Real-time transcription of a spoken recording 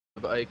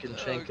Ike and Oh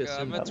Shankus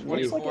god, I'm and at That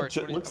 24.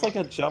 looks like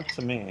a jump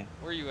to me.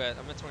 Where are you at?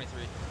 I'm at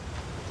 23.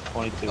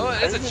 22. Oh,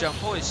 it is a jump.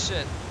 Holy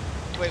shit.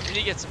 Wait, we need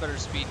to get some better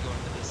speed going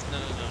into this. No.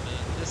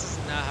 This is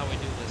not how we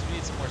do this. We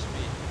need some more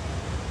speed.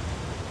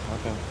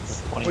 Okay.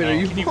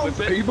 Wait, are Can you whip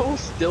it? Are you both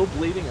still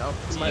bleeding out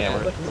from my Yeah,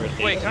 head? we're at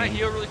Wait, can I 18.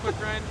 heal really quick,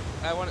 Ryan?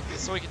 I want to,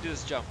 so we can do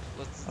this jump.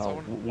 Let's.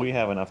 Oh, we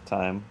have enough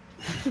time.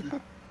 God damn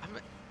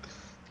it.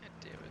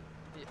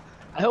 Yeah.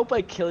 I hope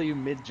I kill you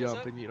mid-jump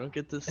up? and you don't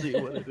get to see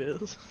what it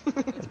is.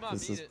 It's mom,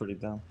 This eat is it. pretty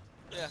dumb.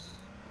 Yeah.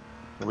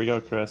 Here we go,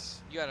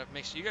 Chris. You gotta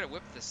make sure you gotta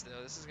whip this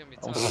though. This is gonna be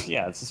Oh, tough.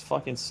 yeah, this is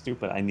fucking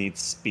stupid. I need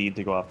speed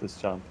to go off this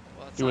jump.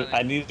 Well, it's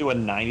I need to do a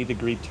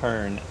 90-degree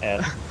turn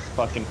at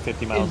fucking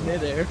 50 miles In an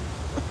hour. midair.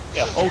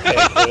 Yeah, okay,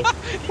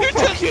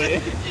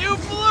 Chris. You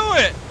blew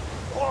it!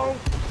 Oh.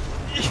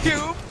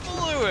 You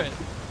blew it!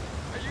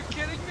 Are you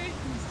kidding me?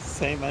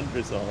 Same end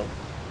result.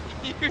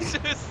 You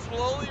just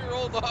slowly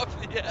rolled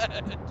off the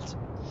edge.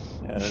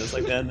 Yeah, it's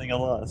like the ending I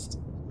lost.